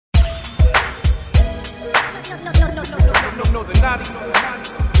No, the naughty.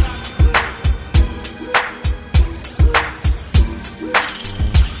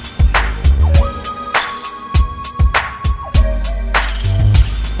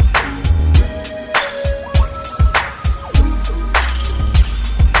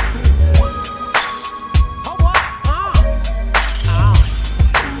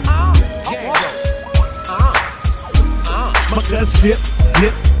 My cuz sip,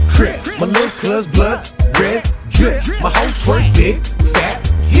 dip, crip. My little cuz blood, red, drip. My whole twerk big, fat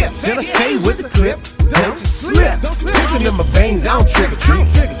hips. And I stay with the clip, don't you slip. Dripping in my veins, I don't trick or treat.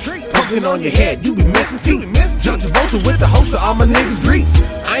 Pumping on your head, you be missing teeth. Judge Travolta with the host of all my niggas grease.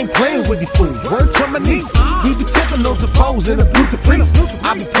 I ain't playing with these fools, word to my knees. We be tipping those foes in a blue caprice.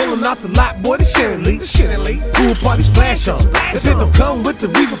 I be pulling off the lot, boy, the shit at least. Pool party splash on. If it don't come with the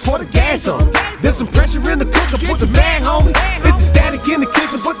reefer, pour the gas on. There's some pressure in the cooker, put the mag homie. It's a static in the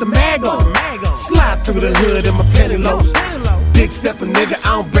kitchen, put the mag on. Slide through the hood in my penny lows. Big steppin' nigga,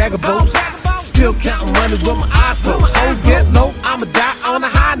 I don't brag about. Still counting money with my eye closed. Hoes get low, I'ma die on a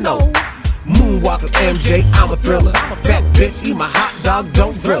high note. Moonwalker MJ, I'm a thriller. Fat bitch, eat my hot dog,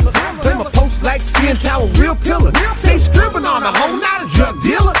 don't grill her. Play my post like CN Tower, real pillar. Stay scrimpin' on the hoe, not a drug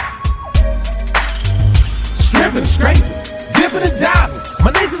dealer. Scrimpin', scrapin', dippin' and diving.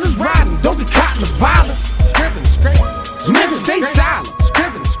 My niggas is riding, don't get caught in the violence. Scrimpin', scrapin', niggas stay silent.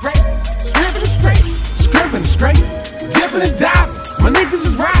 Scrimpin', scrapin', scrimpin' and scrapin', scrimpin', scrapin', dippin' and diving. My niggas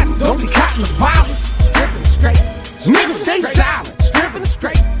is riding, don't get caught in the violence. Scrimpin', scrapin', niggas stay silent. Scrimpin' and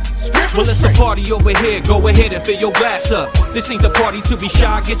scrapin'. Well, it's a party over here, go ahead and fill your glass up. This ain't the party to be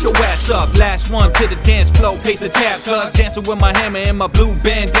shy, get your ass up. Last one to the dance floor, pace the tab, cuz. Dancing with my hammer and my blue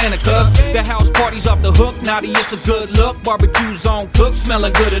bandana, cuz. The house party's off the hook, naughty, it's a good look. Barbecue's on cook,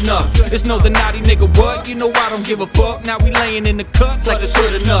 smelling good enough. It's no the naughty nigga, what? You know I don't give a fuck. Now we laying in the cut like it's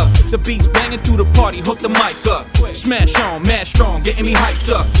good enough. The beats banging through the party, hook the mic up. Smash on, mad strong, getting me hyped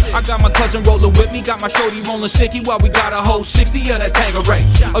up. I got my cousin rolling with me, got my shorty rolling sicky while we got a whole 60 of that Tangeray.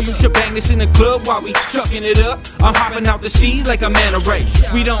 Oh, you should bang this in the club while we chucking it up. I'm hopping out the seas like a man of race.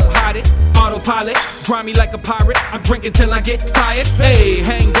 We don't hide it, autopilot, grimy like a pirate. I drink it till I get tired. Hey,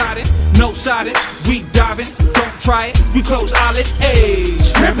 hang got it, no sided. We diving, don't try it. We close eyelids. Hey,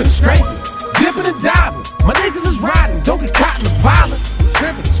 scrimpin', scrapin', dippin' and diving. My niggas is riding, don't get caught in the violence.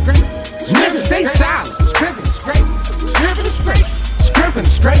 Scrimpin', scrapin', niggas stay silent. Scrimpin', scrapin', scrimpin' and scrapin', scrimpin',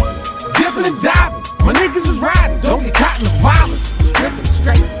 scrapin', dippin' and diving. My niggas is riding, don't get caught in the violence. Scrimpin',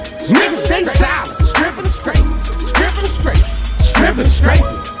 scrapin', niggas stay silent. Scrimpin' and scrapin', scrimpin' and scrapin', scrimpin' and scrapin',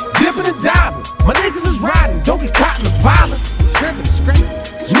 dippin' and diving. My niggas is riding, don't get caught in the violence. Scrimpin' and scrapin',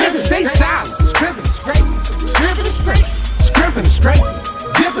 niggas stay silent. Scrimpin' and scrapin', scrimpin' and scrapin', scrimpin' and scrapin'.